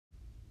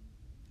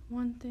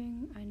One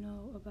thing I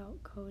know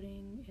about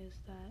coding is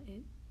that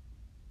it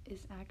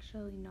is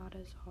actually not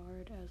as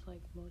hard as like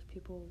most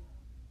people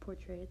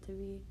portray it to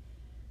be.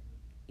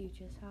 You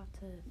just have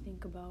to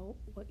think about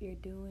what you're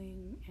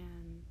doing,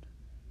 and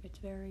it's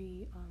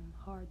very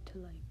hard to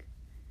like,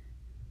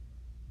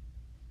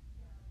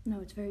 no,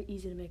 it's very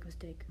easy to make a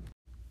mistake.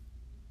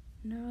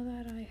 Now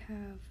that I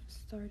have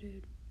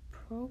started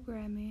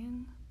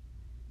programming,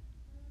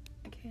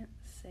 I can't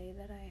say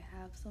that I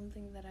have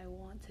something that I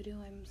want to do.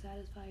 I'm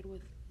satisfied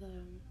with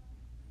the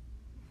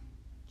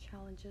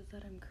challenges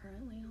that I'm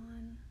currently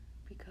on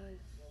because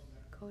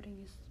coding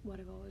is what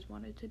I've always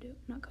wanted to do.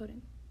 Not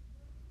coding,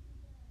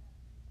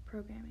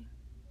 programming.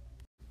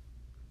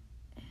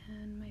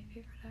 And my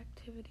favorite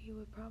activity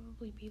would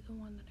probably be the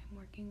one that I'm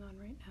working on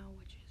right now,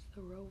 which is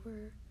the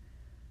rover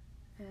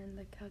and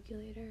the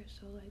calculator.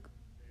 So like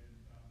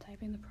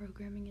typing the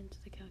programming into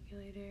the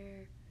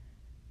calculator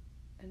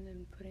and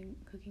then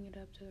hooking it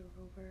up to the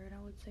rover. And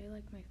I would say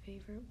like my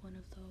favorite one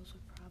of those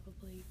would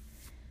probably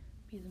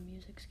be the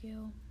music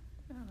scale.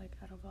 Like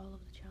out of all of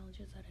the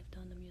challenges that I've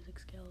done, the music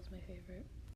scale is my favorite.